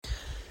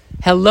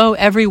Hello,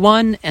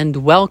 everyone, and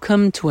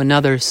welcome to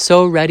another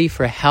So Ready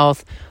for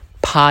Health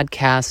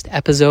podcast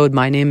episode.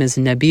 My name is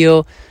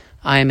Nabil.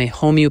 I am a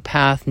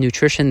homeopath,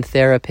 nutrition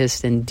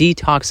therapist, and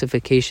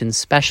detoxification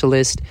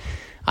specialist.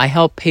 I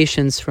help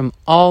patients from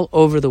all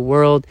over the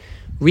world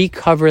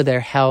recover their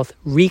health,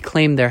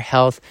 reclaim their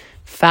health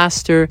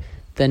faster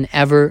than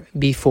ever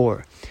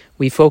before.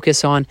 We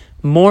focus on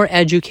more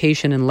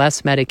education and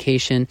less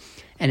medication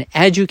and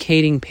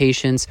educating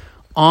patients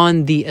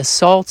on the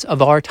assaults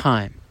of our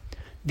time,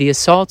 the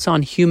assaults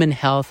on human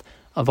health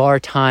of our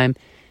time,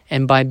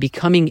 and by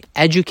becoming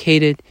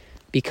educated,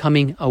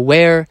 becoming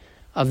aware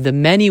of the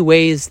many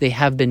ways they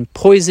have been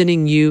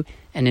poisoning you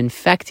and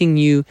infecting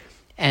you,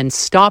 and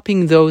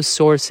stopping those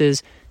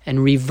sources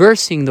and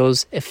reversing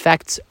those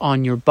effects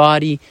on your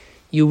body,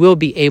 you will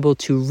be able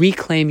to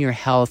reclaim your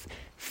health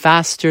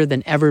faster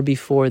than ever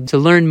before. To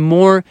learn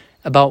more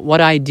about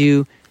what I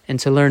do and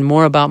to learn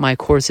more about my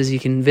courses, you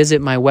can visit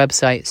my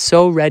website,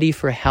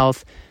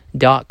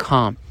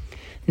 soreadyforhealth.com.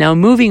 Now,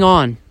 moving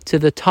on to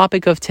the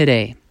topic of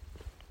today.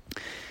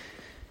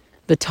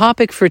 The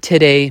topic for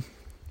today,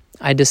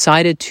 I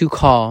decided to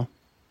call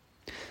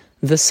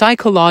the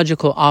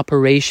psychological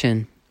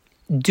operation,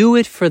 Do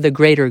It for the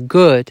Greater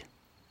Good,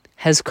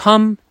 has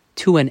come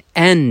to an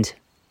end.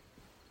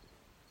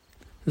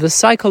 The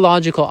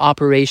psychological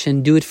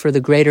operation, do it for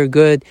the greater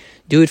good,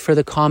 do it for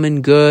the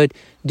common good,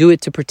 do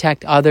it to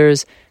protect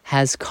others,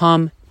 has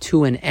come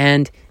to an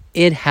end.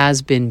 It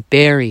has been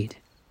buried.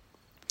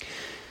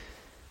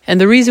 And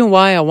the reason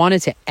why I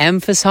wanted to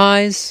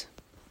emphasize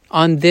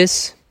on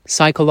this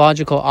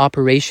psychological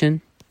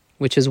operation,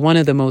 which is one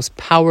of the most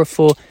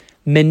powerful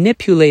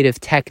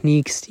manipulative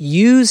techniques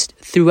used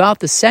throughout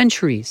the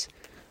centuries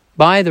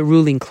by the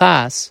ruling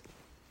class,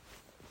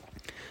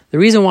 the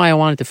reason why I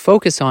wanted to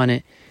focus on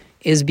it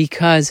is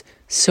because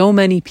so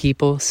many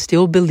people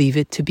still believe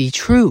it to be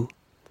true.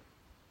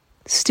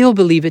 Still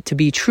believe it to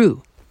be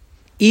true,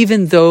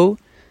 even though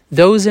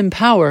those in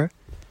power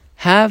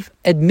have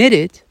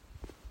admitted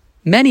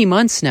many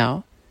months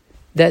now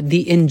that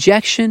the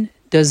injection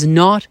does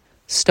not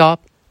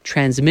stop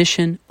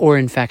transmission or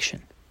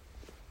infection.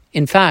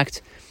 In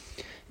fact,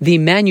 the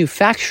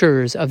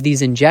manufacturers of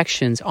these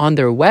injections on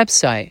their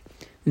website,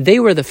 they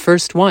were the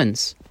first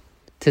ones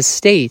to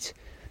state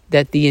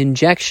that the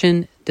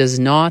injection does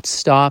not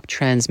stop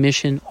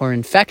transmission or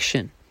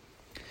infection.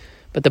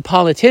 But the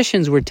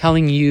politicians were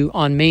telling you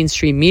on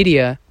mainstream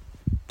media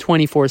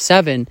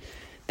 24/7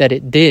 that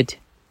it did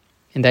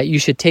and that you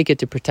should take it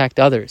to protect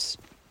others.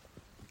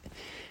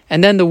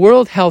 And then the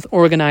World Health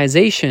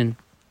Organization,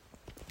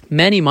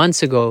 many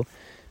months ago,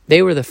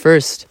 they were the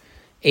first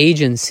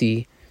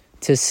agency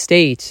to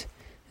state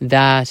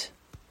that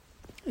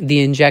the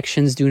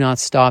injections do not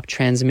stop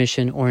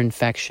transmission or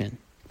infection.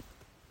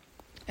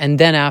 And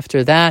then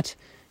after that,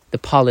 the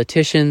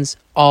politicians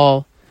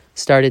all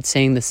started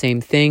saying the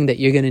same thing, that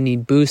you're going to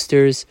need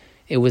boosters.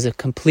 It was a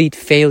complete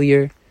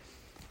failure.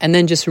 And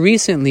then just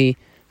recently,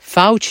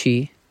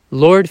 Fauci,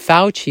 Lord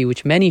Fauci,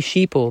 which many a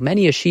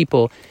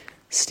sheeple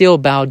still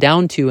bow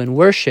down to and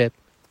worship,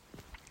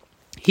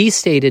 he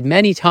stated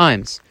many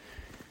times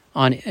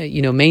on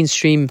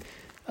mainstream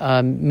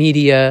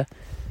media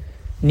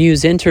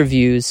news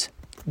interviews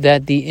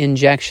that the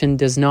injection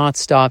does not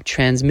stop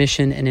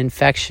transmission and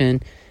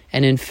infection.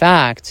 And in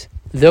fact,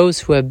 those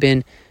who have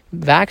been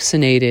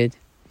vaccinated,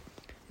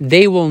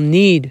 they will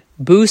need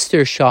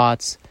booster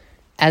shots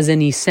as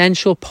an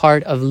essential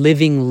part of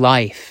living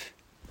life.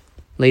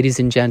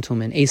 Ladies and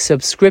gentlemen, a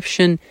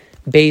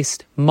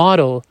subscription-based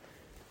model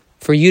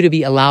for you to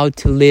be allowed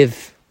to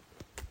live.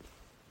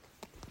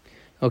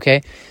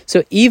 Okay?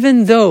 So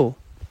even though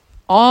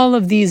all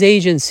of these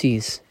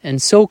agencies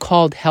and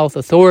so-called health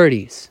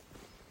authorities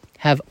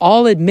have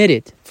all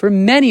admitted for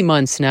many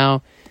months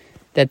now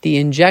that the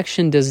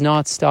injection does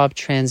not stop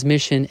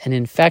transmission and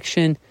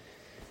infection,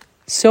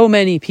 so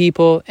many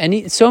people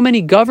and so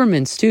many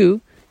governments too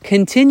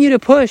continue to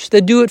push the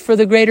do it for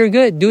the greater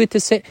good, do it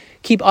to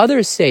keep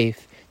others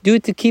safe, do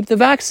it to keep the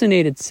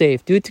vaccinated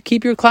safe, do it to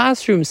keep your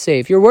classroom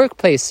safe, your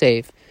workplace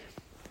safe.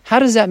 How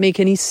does that make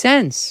any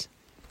sense?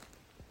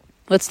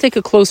 Let's take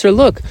a closer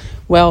look.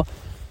 Well,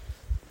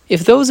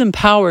 if those in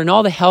power and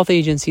all the health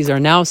agencies are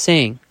now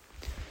saying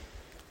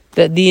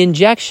that the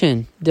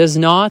injection does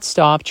not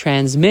stop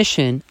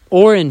transmission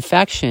or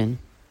infection,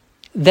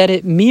 that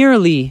it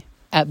merely,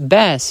 at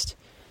best,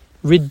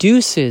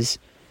 reduces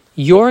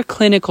your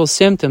clinical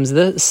symptoms,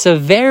 the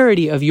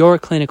severity of your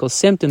clinical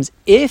symptoms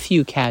if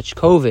you catch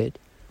COVID,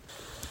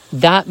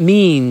 that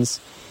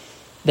means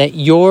that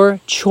your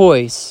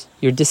choice,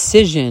 your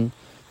decision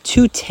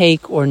to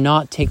take or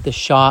not take the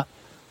shot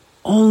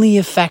only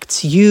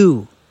affects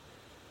you.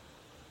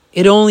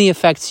 It only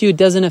affects you. It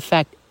doesn't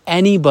affect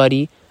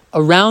anybody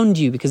around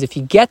you, because if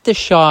you get the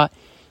shot,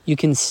 you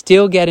can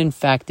still get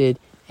infected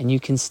and you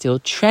can still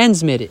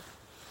transmit it.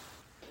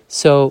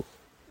 So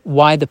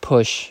why the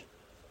push?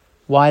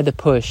 Why the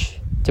push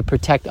to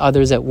protect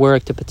others at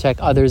work, to protect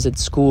others at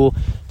school,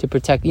 to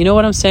protect, you know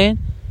what I'm saying?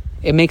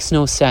 It makes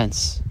no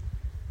sense.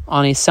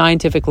 On a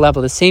scientific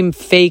level, the same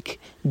fake,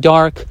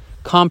 dark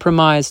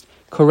compromised,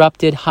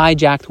 corrupted,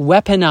 hijacked,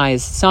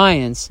 weaponized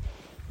science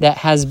that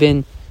has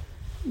been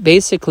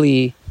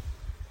basically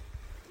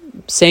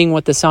saying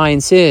what the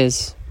science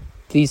is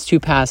these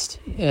past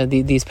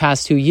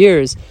 2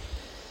 years.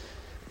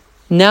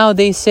 Now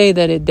they say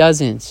that it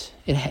doesn't.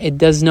 It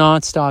does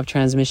not stop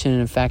transmission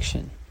and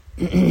infection.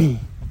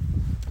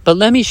 But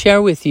let me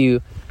share with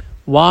you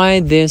why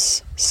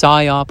this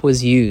Psy-Op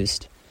was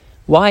used.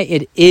 Why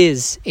it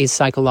is a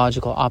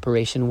psychological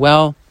operation.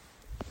 Well,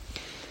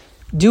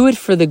 do it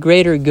for the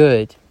greater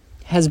good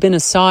has been a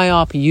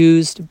Psy-Op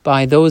used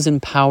by those in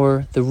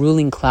power, the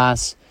ruling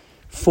class,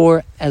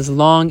 for as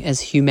long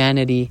as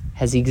humanity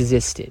has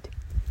existed.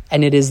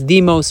 And it is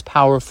the most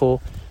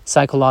powerful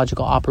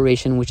psychological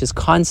operation which is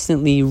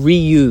constantly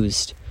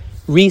reused,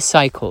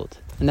 recycled.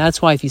 And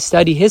that's why if you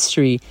study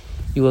history,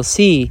 you will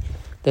see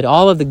that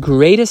all of the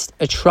greatest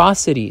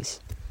atrocities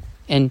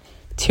and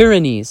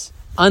tyrannies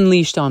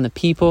unleashed on the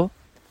people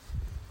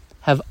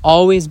have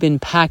always been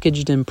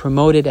packaged and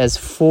promoted as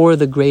for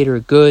the greater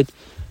good,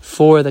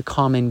 for the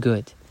common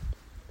good.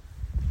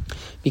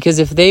 Because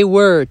if they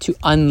were to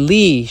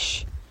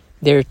unleash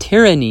their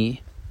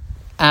tyranny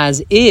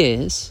as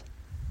is,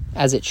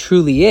 as it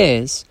truly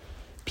is,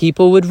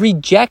 people would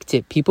reject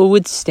it. People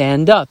would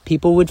stand up.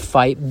 People would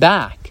fight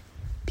back.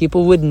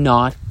 People would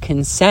not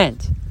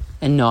consent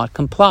and not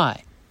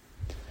comply.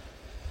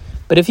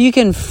 But if you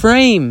can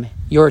frame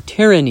your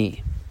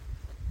tyranny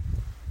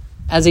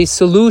as a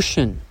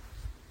solution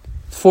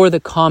for the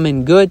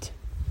common good,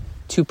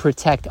 to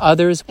protect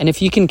others, and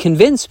if you can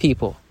convince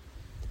people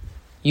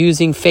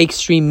using fake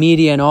stream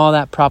media and all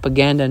that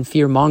propaganda and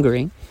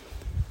fear-mongering,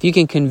 if you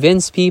can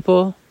convince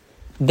people,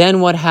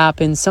 then what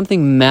happens?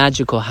 Something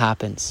magical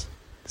happens.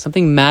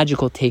 Something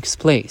magical takes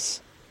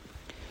place,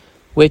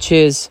 which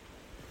is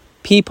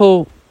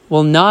people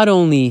will not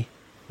only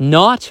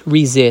not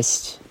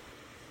resist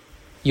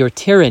your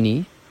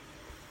tyranny,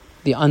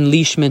 the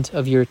unleashment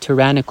of your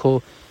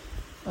tyrannical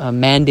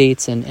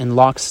mandates and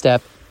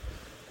lockstep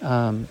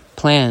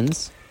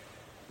plans.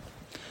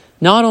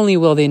 Not only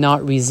will they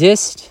not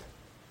resist,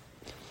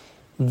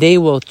 they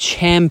will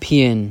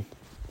champion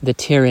the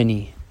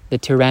tyranny, the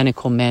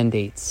tyrannical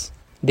mandates.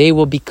 They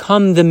will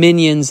become the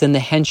minions and the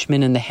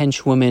henchmen and the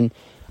henchwomen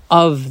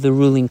of the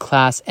ruling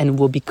class and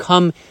will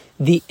become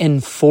the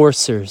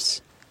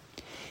enforcers.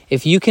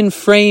 If you can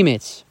frame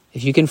it,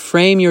 if you can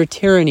frame your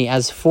tyranny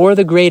as for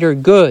the greater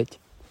good,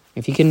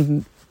 if you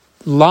can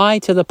lie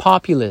to the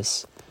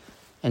populace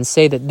and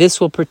say that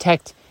this will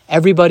protect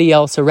everybody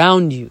else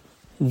around you,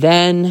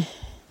 then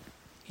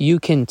you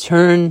can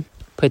turn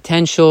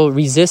potential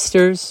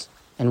resistors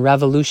and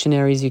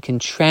revolutionaries, you can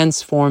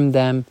transform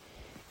them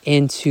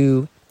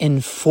into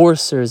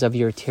enforcers of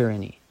your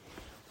tyranny.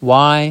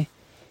 Why?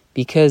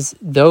 Because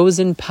those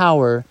in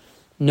power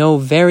know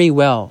very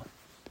well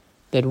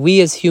that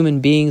we as human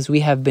beings, we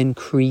have been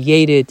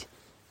created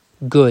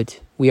good.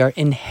 We are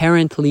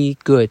inherently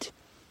good.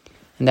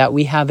 And that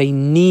we have a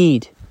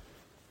need,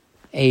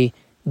 a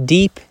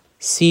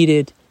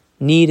deep-seated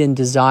need and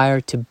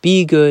desire to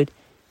be good,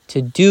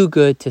 to do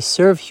good, to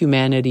serve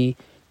humanity,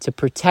 to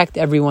protect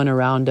everyone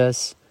around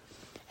us.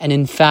 And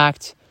in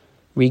fact,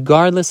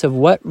 regardless of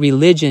what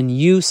religion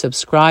you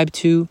subscribe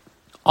to,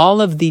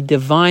 all of the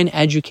divine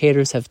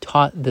educators have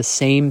taught the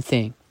same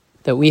thing,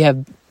 that we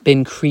have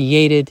been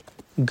created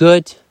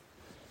good,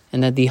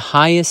 and that the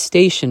highest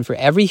station for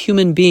every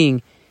human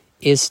being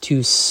is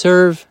to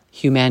serve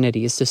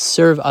humanity, is to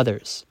serve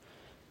others.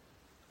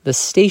 The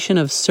station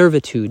of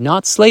servitude,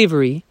 not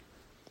slavery.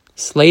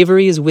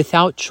 Slavery is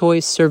without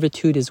choice,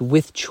 servitude is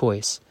with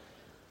choice.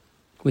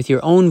 With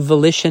your own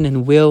volition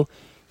and will,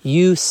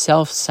 you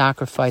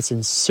self-sacrifice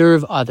and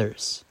serve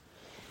others.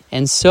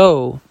 And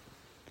so,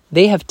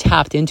 they have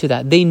tapped into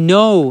that. They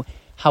know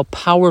how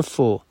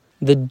powerful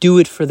the do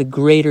it for the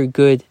greater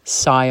good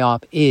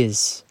Psy-Op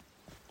is.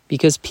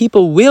 Because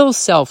people will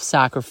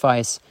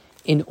self-sacrifice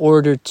in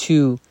order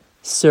to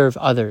serve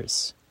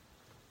others.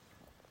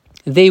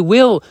 They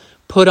will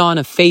put on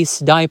a face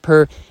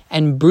diaper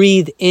and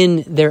breathe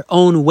in their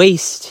own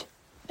waste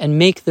and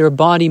make their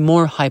body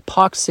more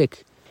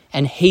hypoxic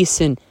and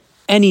hasten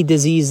any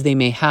disease they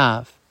may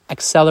have,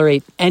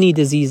 accelerate any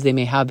disease they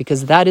may have,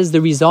 because that is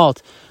the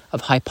result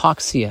of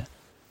hypoxia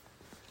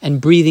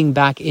and breathing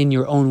back in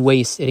your own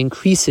waste. It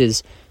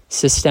increases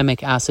systemic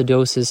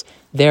acidosis,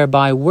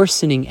 thereby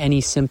worsening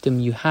any symptom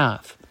you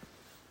have,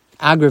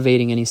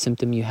 aggravating any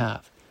symptom you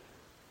have.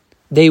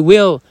 They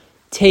will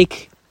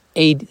take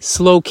a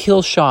slow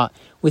kill shot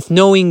with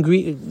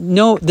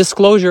no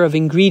disclosure of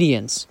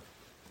ingredients,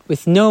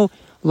 with no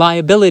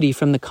liability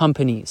from the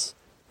companies.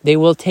 They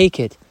will take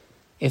it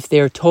if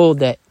they're told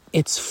that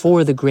it's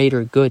for the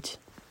greater good.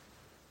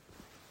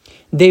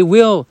 They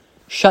will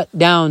shut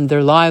down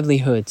their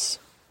livelihoods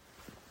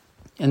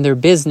and their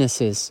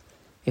businesses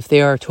if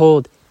they are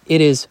told it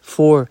is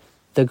for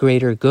the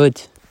greater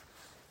good.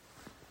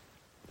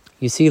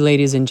 You see,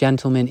 ladies and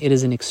gentlemen, it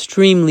is an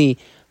extremely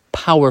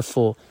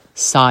powerful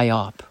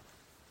Psy-Op.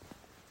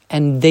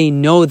 And they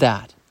know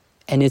that.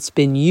 And it's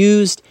been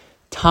used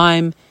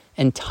time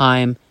and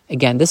time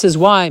Again, this is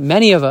why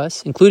many of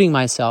us, including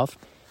myself,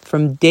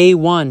 from day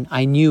one,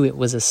 I knew it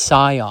was a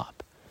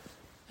Psy-Op.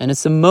 And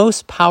it's the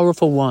most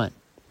powerful one.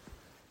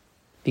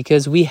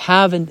 Because we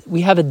have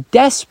a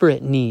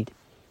desperate need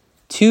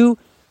to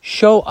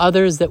show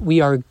others that we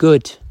are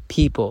good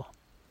people.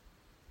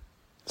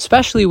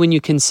 Especially when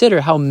you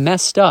consider how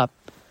messed up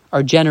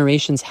our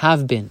generations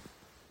have been.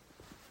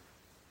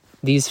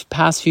 These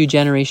past few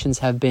generations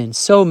have been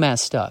so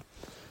messed up.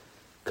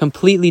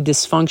 Completely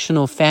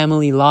dysfunctional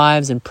family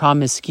lives and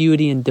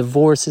promiscuity and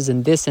divorces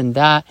and this and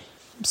that.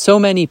 So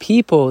many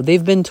people,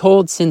 they've been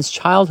told since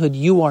childhood,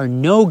 you are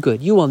no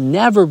good. You will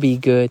never be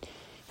good.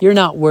 You're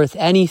not worth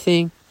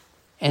anything.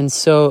 And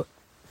so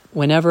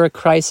whenever a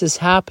crisis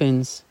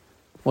happens,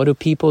 what do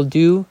people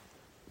do?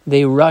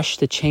 They rush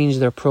to change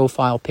their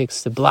profile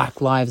pics to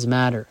Black Lives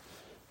Matter,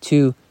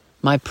 to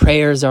my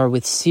prayers are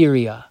with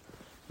Syria,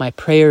 my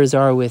prayers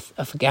are with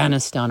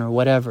Afghanistan or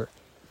whatever.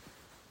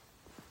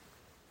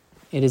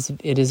 It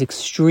is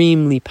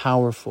extremely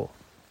powerful.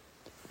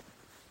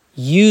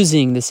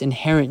 Using this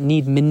inherent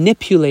need,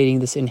 manipulating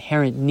this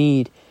inherent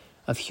need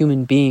of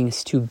human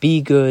beings to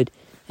be good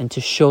and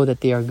to show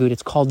that they are good.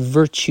 It's called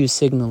virtue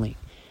signaling.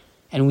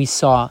 And we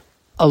saw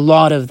a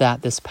lot of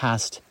that this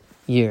past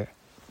year.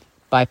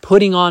 By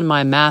putting on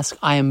my mask,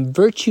 I am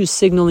virtue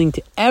signaling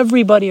to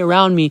everybody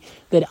around me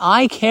that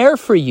I care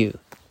for you.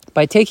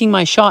 By taking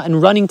my shot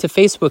and running to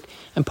Facebook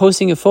and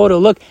posting a photo,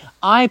 look,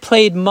 I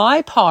played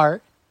my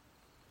part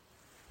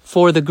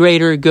for the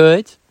greater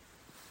good.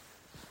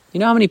 You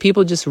know how many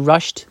people just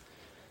rushed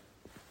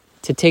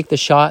to take the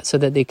shot so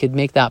that they could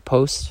make that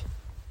post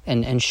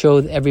and show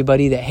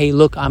everybody that, hey,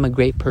 look, I'm a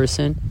great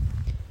person.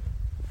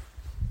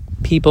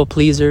 People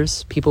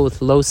pleasers, people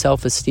with low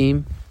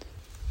self-esteem.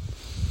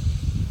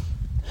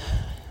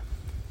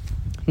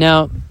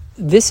 Now,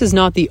 this is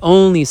not the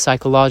only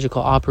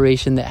psychological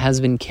operation that has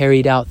been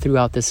carried out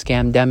throughout this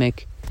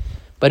scamdemic,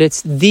 but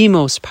it's the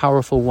most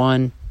powerful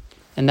one,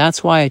 and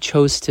that's why I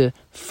chose to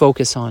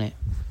focus on it.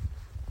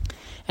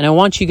 And I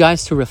want you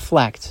guys to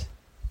reflect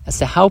as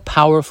to how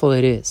powerful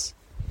it is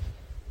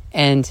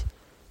and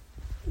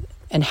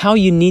how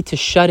you need to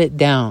shut it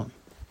down.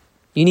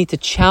 You need to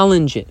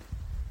challenge it.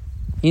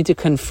 You need to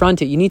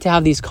confront it. You need to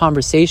have these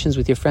conversations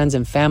with your friends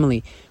and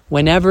family.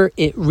 Whenever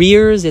it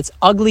rears its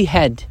ugly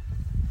head,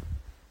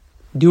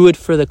 do it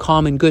for the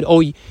common good.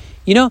 Oh, you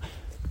know,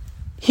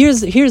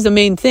 here's the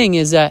main thing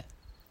is that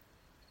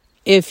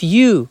if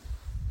you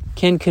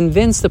can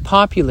convince the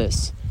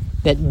populace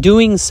that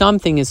doing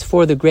something is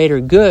for the greater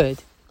good,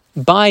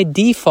 by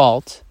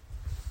default,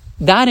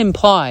 that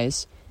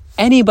implies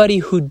anybody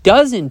who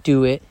doesn't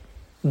do it,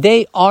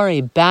 they are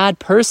a bad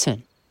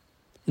person.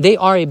 They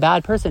are a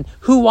bad person.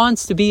 Who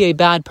wants to be a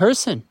bad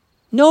person?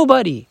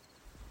 Nobody.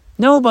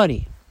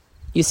 Nobody.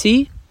 You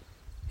see?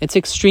 It's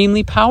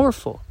extremely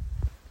powerful.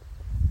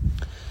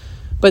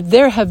 But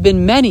there have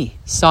been many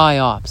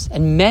Psy-Ops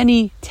and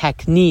many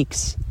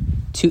techniques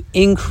to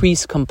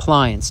increase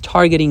compliance,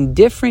 targeting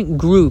different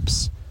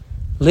groups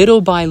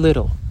little by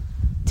little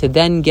to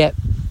then get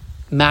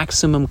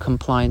maximum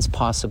compliance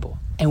possible.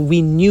 And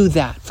we knew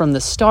that from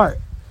the start.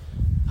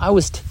 I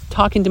was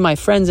talking to my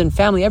friends and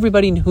family.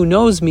 Everybody who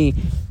knows me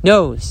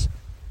knows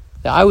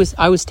that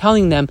I was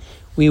telling them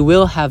we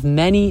will have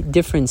many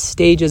different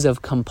stages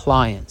of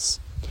compliance.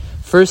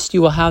 First,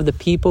 you will have the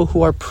people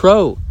who are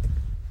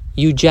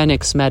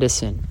pro-eugenics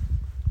medicine,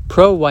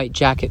 pro-white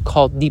jacket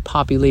cult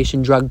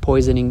depopulation drug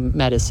poisoning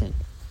medicine.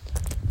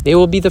 They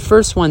will be the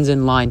first ones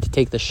in line to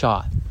take the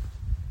shot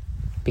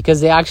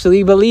because they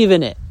actually believe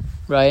in it,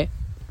 right?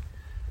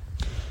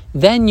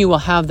 Then you will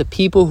have the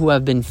people who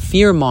have been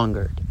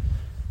fear-mongered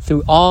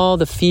through all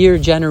the fear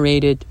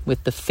generated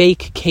with the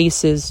fake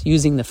cases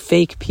using the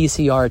fake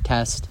PCR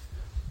test,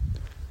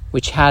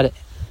 which had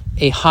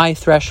a high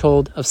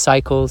threshold of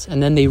cycles,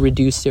 and then they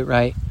reduced it,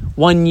 right?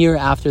 1 year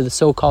after the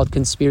so-called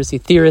conspiracy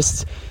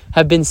theorists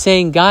have been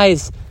saying,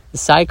 guys, the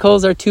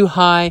cycles are too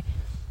high,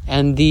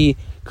 and the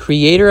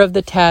creator of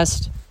the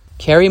test,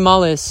 Kary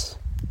Mullis,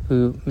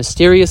 who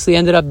mysteriously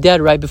ended up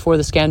dead right before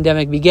the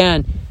scandemic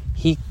began,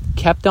 he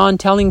kept on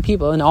telling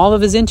people in all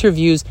of his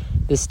interviews,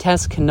 this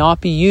test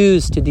cannot be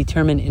used to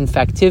determine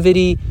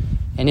infectivity,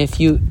 and if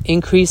you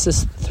increase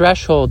this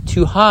threshold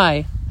too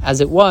high,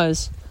 as it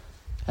was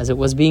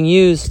being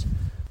used,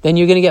 then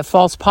you're going to get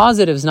false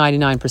positives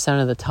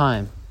 99% of the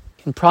time.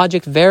 And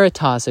Project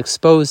Veritas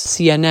exposed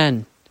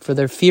CNN for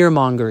their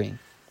fear-mongering,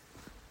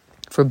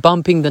 for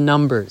bumping the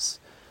numbers,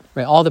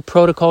 right? All the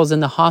protocols in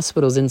the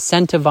hospitals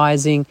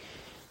incentivizing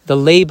the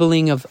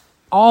labeling of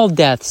all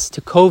deaths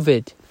to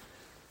COVID.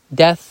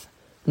 Death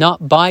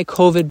not by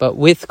COVID, but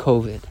with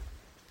COVID.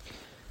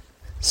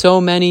 So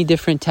many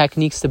different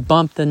techniques to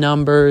bump the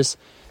numbers,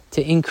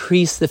 to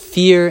increase the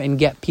fear and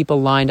get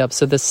people lined up.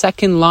 So the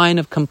second line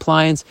of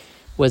compliance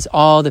was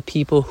all the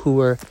people who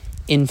were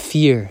in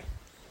fear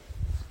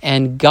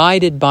and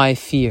guided by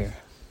fear,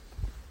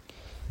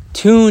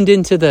 tuned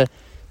into the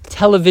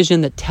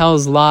television that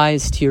tells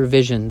lies to your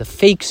vision, the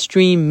fake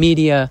stream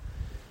media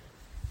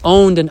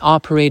owned and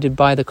operated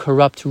by the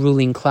corrupt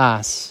ruling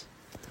class.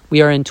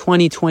 We are in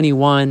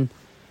 2021.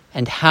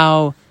 and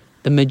how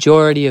the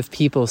majority of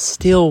people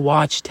still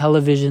watch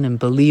television and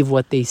believe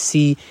what they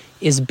see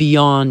is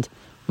beyond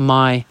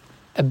my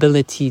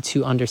ability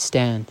to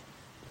understand.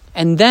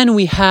 And then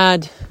we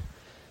had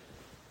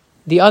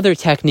the other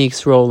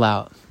techniques roll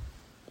out.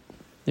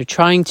 They're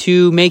trying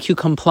to make you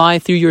comply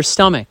through your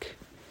stomach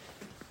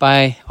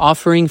by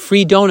offering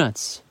free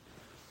donuts,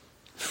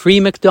 free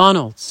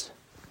McDonald's.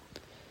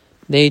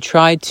 They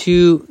try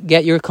to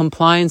get your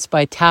compliance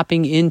by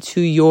tapping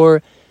into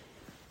your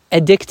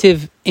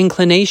addictive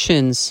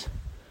inclinations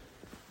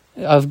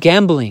of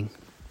gambling.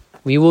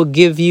 We will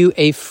give you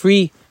a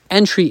free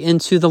entry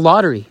into the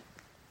lottery.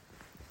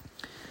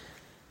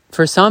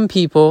 For some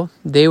people,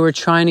 they were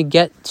trying to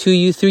get to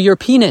you through your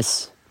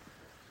penis.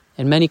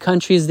 In many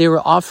countries, they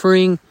were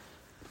offering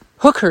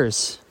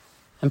hookers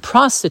and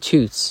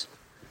prostitutes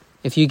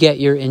if you get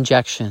your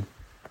injection.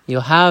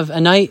 You'll have a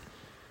night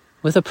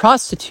with a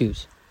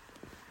prostitute.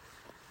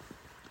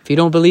 If you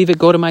don't believe it,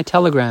 go to my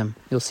Telegram.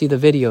 You'll see the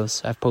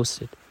videos I've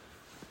posted.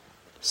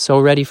 So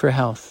Ready for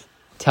Health,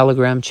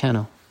 Telegram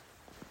channel.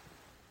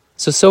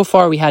 So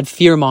far we had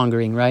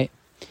fear-mongering, right?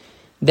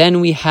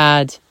 Then we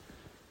had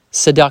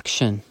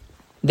seduction.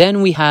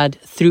 Then we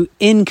had through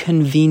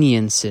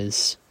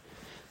inconveniences.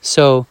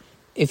 So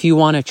if you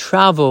want to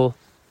travel,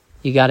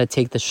 you got to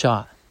take the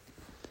shot.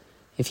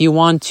 If you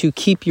want to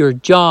keep your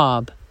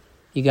job,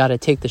 you got to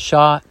take the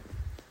shot.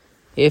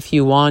 If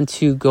you want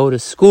to go to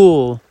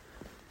school,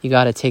 you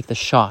got to take the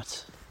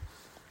shot,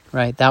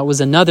 right? That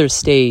was another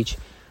stage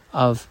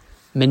of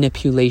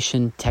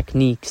manipulation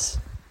techniques.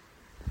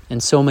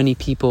 And so many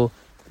people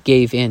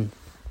gave in.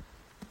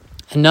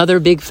 Another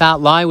big fat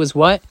lie was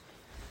what?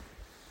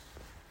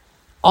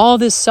 All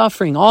this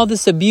suffering, all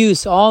this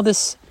abuse, all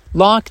this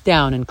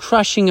lockdown and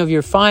crushing of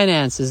your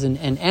finances and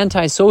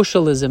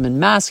anti-socialism and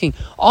masking,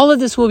 all of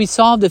this will be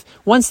solved if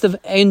once the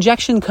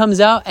injection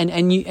comes out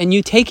and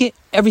you take it,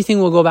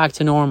 everything will go back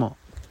to normal.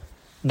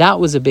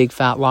 That was a big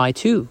fat lie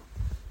too.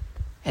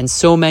 And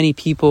so many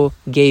people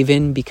gave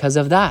in because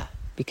of that,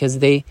 because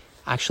they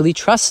actually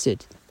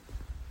trusted.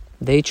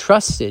 They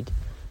trusted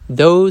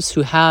those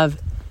who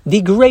have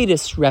the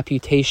greatest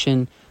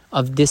reputation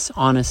of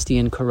dishonesty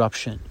and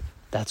corruption.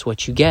 That's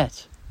what you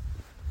get.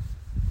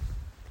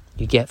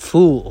 You get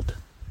fooled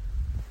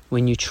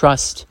when you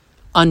trust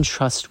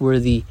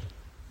untrustworthy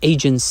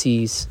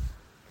agencies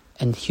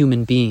and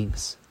human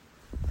beings.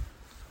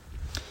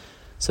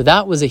 So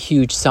that was a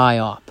huge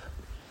Psy-Op.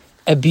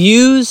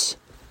 Abuse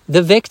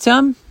the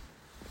victim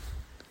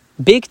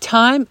big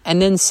time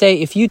and then say,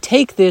 if you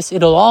take this,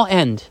 it'll all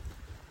end.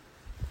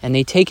 And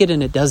they take it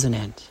and it doesn't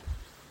end.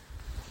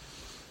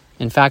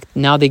 In fact,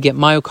 now they get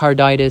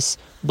myocarditis,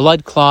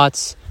 blood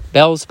clots,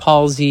 Bell's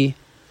palsy,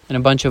 and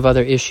a bunch of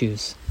other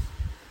issues.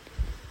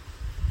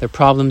 Their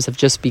problems have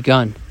just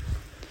begun.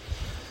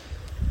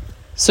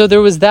 So there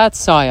was that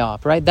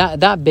Psy-Op, right?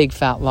 That big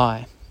fat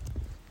lie.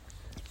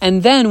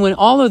 And then when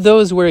all of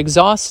those were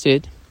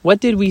exhausted, what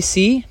did we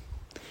see?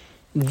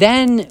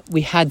 Then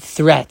we had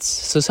threats.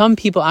 So some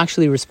people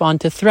actually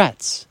respond to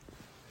threats.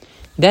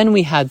 Then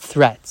we had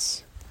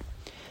threats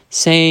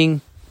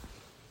saying,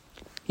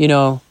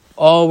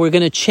 oh, we're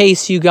going to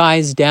chase you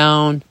guys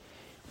down.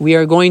 We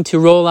are going to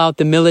roll out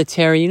the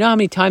military. You know how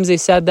many times they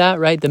said that,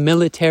 right? The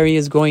military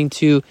is going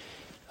to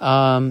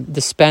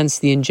dispense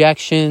the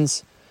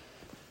injections.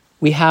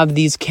 We have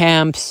these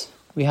camps.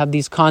 We have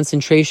these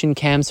concentration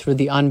camps for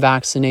the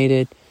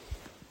unvaccinated.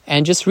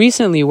 And just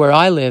recently where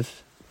I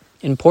live,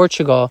 in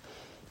Portugal,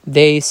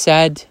 they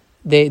said,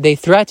 they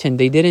threatened,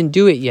 they didn't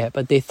do it yet,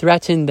 but they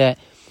threatened that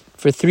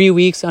for 3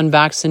 weeks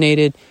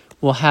unvaccinated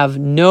will have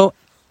no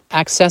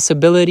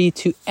accessibility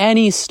to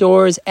any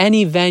stores,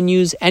 any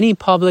venues, any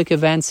public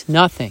events,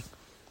 nothing.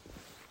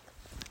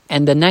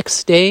 And the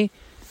next day,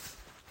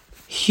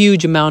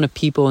 huge amount of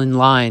people in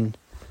line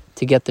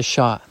to get the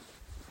shot.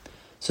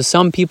 So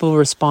some people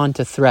respond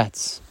to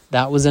threats.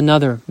 That was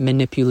another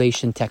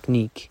manipulation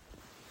technique.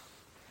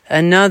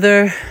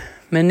 Another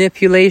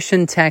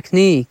manipulation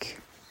technique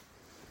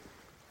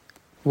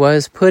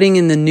was putting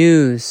in the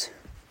news,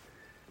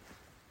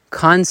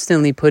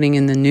 constantly putting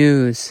in the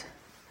news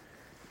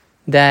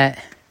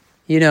that,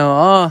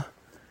 70%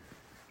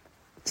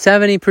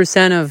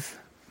 of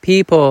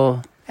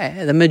people,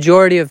 the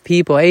majority of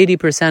people,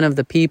 80% of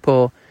the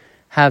people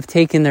have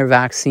taken their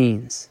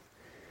vaccines.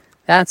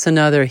 That's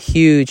another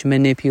huge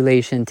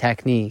manipulation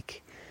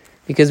technique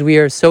because we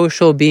are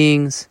social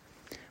beings.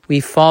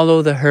 We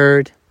follow the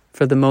herd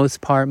for the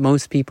most part.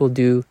 Most people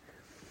do.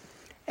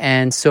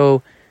 And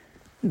so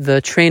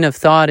the train of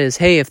thought is,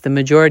 hey, if the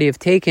majority have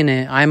taken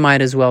it, I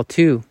might as well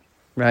too,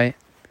 right?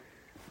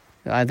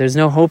 There's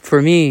no hope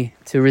for me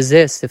to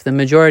resist. If the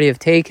majority have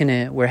taken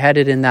it, we're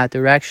headed in that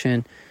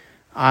direction.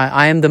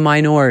 I am the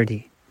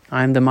minority.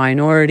 I'm the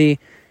minority,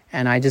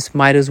 and I just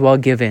might as well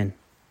give in.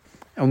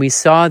 And we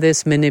saw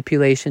this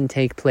manipulation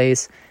take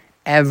place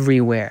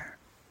everywhere.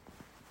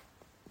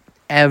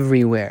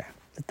 Everywhere.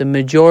 That the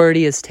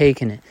majority has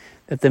taken it.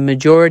 That the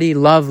majority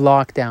love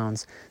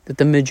lockdowns. That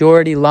the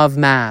majority love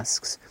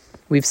masks.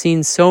 We've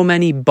seen so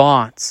many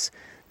bots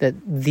that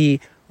the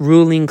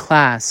ruling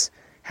class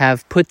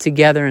have put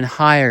together and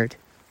hired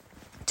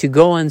to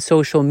go on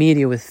social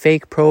media with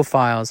fake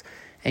profiles,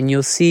 and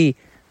you'll see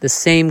the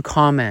same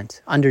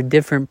comment under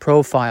different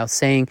profiles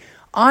saying,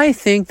 I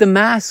think the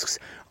masks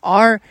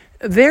are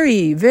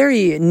very,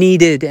 very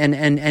needed and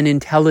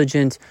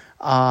intelligent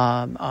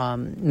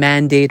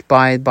mandate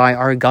by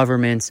our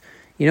governments.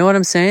 You know what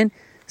I'm saying?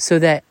 So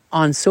that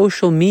on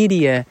social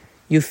media,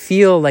 you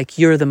feel like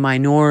you're the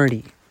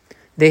minority.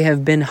 They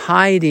have been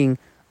hiding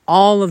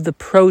all of the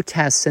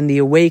protests and the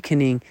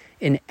awakening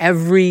in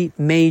every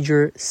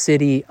major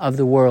city of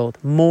the world.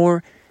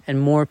 More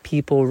and more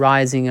people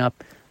rising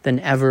up than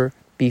ever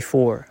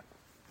before.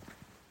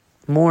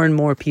 More and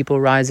more people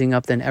rising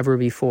up than ever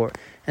before.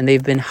 And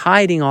they've been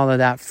hiding all of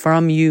that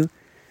from you.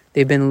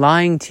 They've been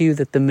lying to you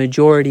that the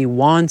majority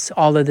wants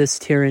all of this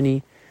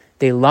tyranny.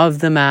 They love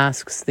the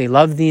masks. They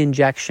love the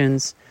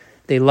injections.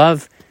 They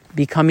love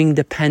becoming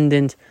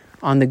dependent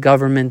on the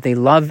government. They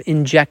love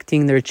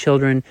injecting their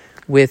children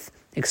with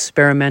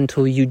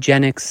experimental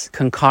eugenics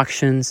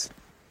concoctions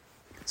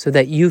so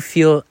that you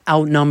feel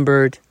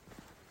outnumbered,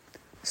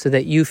 so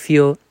that you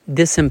feel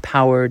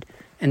disempowered,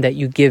 and that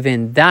you give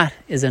in. That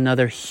is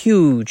another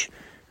huge,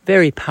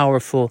 very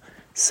powerful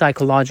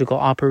psychological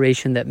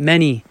operation that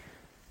many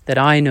that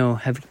I know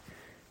have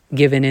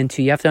given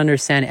into. You have to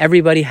understand,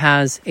 everybody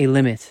has a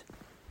limit.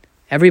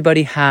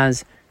 Everybody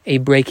has a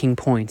breaking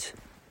point.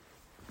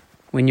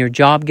 When your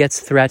job gets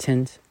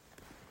threatened,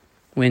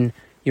 when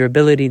your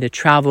ability to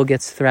travel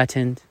gets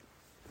threatened,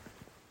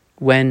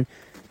 when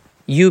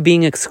you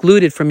being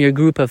excluded from your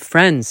group of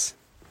friends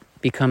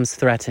becomes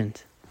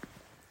threatened,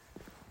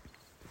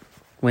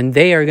 when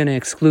they are going to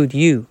exclude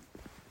you,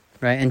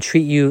 right, and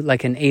treat you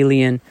like an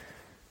alien,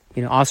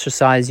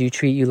 ostracize you,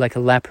 treat you like a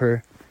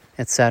leper,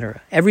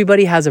 etc.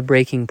 Everybody has a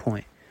breaking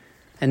point,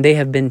 and they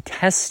have been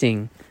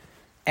testing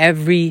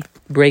every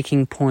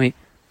breaking point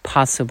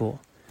possible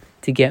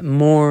to get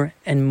more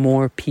and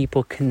more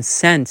people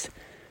consent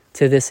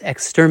to this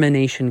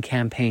extermination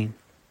campaign.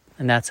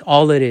 And that's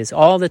all it is.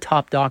 All the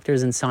top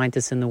doctors and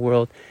scientists in the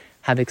world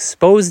have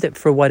exposed it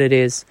for what it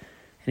is.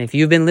 And if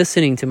you've been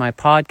listening to my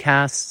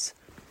podcasts,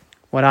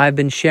 what I've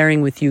been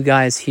sharing with you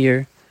guys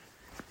here,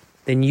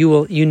 then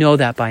you know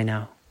that by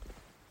now.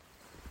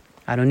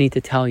 I don't need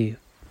to tell you.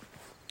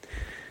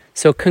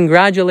 So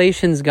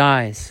congratulations,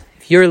 guys.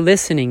 If you're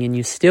listening and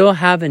you still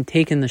haven't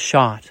taken the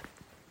shot,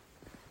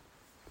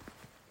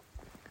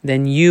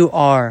 then you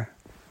are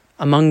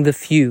among the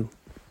few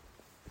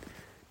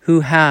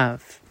who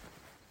have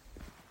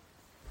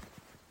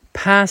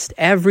passed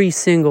every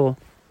single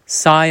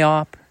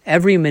Psy-Op,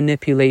 every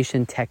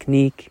manipulation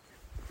technique,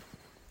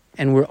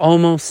 and we're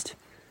almost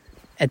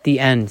at the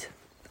end.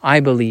 I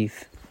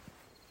believe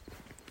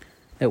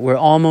that we're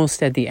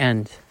almost at the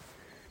end,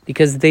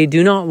 because they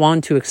do not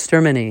want to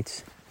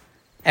exterminate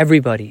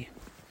everybody,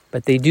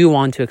 but they do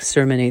want to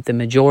exterminate the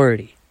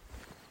majority.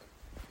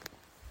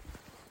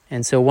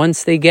 And so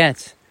once they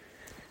get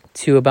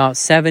to about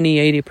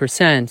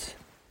 70-80%,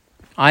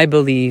 I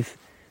believe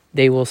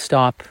they will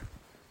stop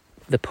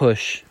the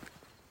push.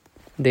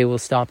 They will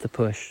stop the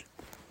push.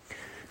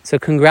 So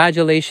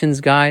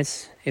congratulations,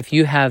 guys. If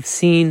you have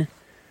seen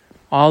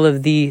all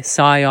of the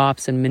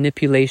psyops and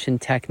manipulation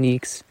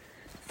techniques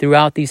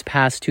throughout these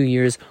past 2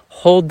 years,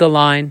 hold the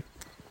line,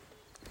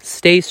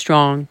 stay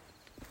strong,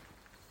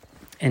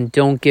 and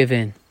don't give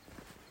in.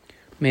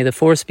 May the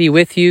force be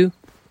with you,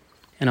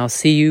 and I'll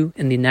see you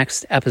in the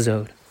next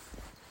episode.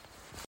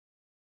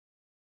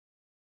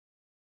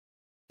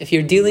 If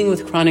you're dealing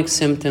with chronic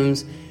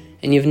symptoms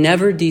and you've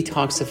never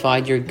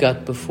detoxified your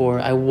gut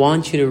before, I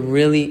want you to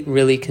really,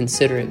 really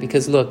consider it.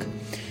 Because look,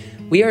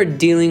 we are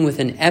dealing with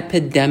an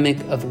epidemic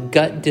of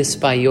gut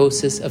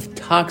dysbiosis, of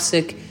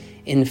toxic,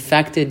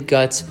 infected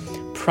guts,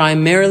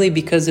 primarily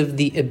because of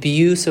the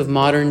abuse of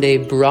modern-day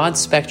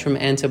broad-spectrum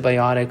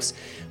antibiotics,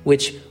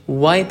 which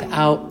wipe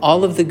out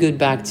all of the good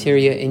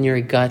bacteria in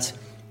your gut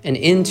and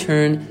in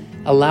turn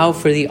allow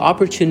for the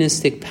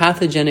opportunistic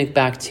pathogenic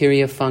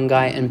bacteria,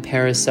 fungi, and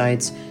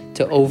parasites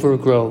to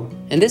overgrow.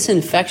 And this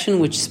infection,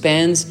 which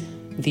spans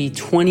the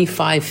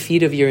 25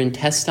 feet of your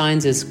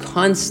intestines, is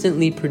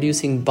constantly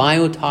producing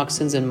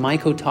biotoxins and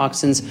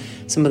mycotoxins,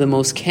 some of the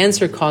most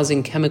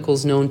cancer-causing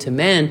chemicals known to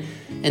man,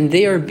 and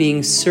they are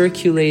being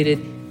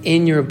circulated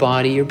in your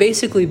body. You're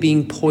basically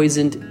being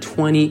poisoned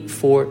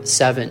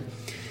 24/7.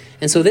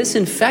 And so this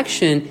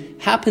infection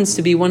happens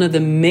to be one of the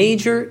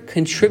major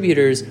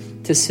contributors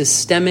to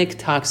systemic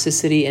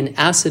toxicity and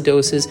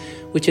acidosis,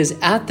 which is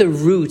at the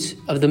root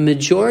of the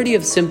majority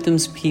of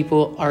symptoms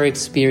people are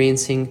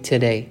experiencing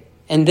today.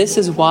 And this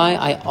is why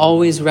I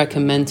always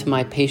recommend to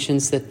my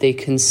patients that they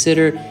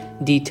consider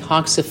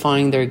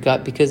detoxifying their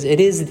gut, because it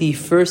is the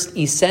first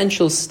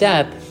essential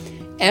step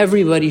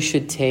everybody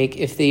should take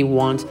if they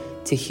want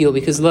to heal.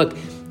 Because look,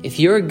 if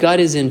your gut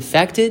is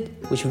infected,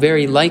 which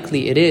very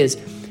likely it is,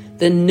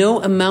 then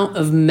no amount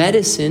of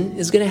medicine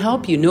is going to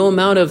help you. No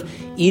amount of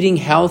eating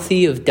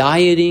healthy, of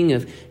dieting,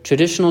 of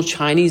traditional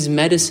Chinese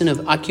medicine, of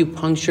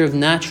acupuncture, of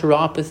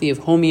naturopathy, of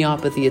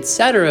homeopathy,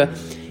 etc.,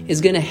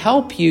 is going to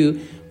help you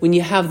when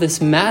you have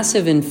this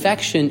massive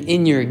infection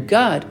in your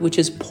gut, which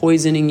is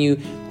poisoning you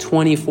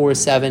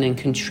 24/7 and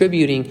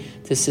contributing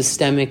to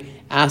systemic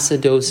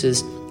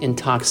acidosis and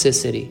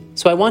toxicity.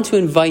 So I want to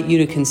invite you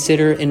to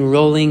consider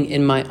enrolling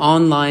in my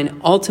online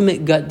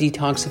Ultimate Gut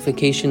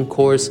Detoxification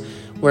course,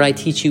 where I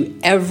teach you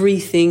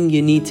everything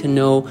you need to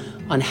know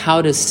on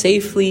how to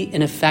safely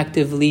and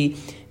effectively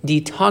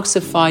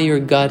detoxify your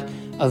gut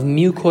of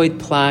mucoid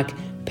plaque,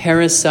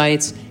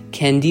 parasites,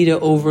 candida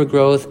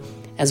overgrowth,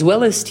 as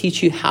well as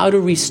teach you how to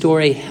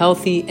restore a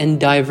healthy and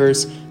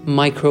diverse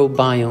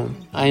microbiome.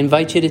 I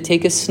invite you to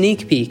take a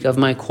sneak peek of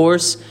my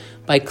course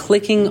by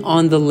clicking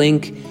on the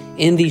link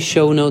in the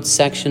show notes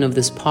section of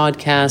this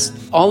podcast.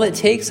 All it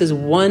takes is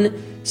one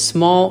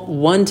small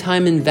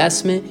one-time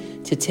investment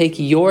to take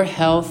your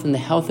health and the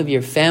health of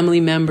your family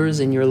members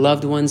and your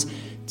loved ones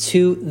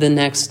to the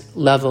next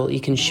level. You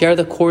can share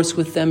the course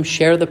with them,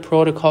 share the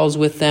protocols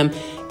with them,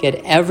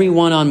 get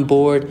everyone on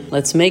board.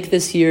 Let's make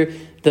this year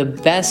the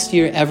best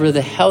year ever,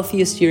 the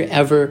healthiest year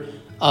ever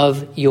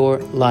of your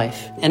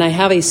life. And I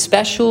have a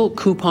special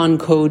coupon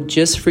code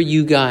just for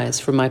you guys,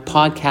 for my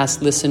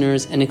podcast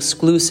listeners, an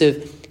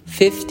exclusive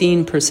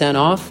 15%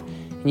 off.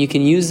 And you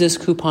can use this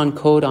coupon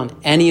code on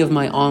any of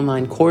my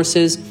online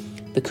courses.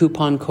 The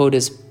coupon code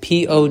is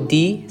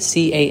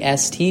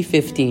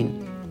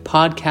PODCAST15,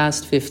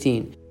 podcast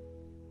 15.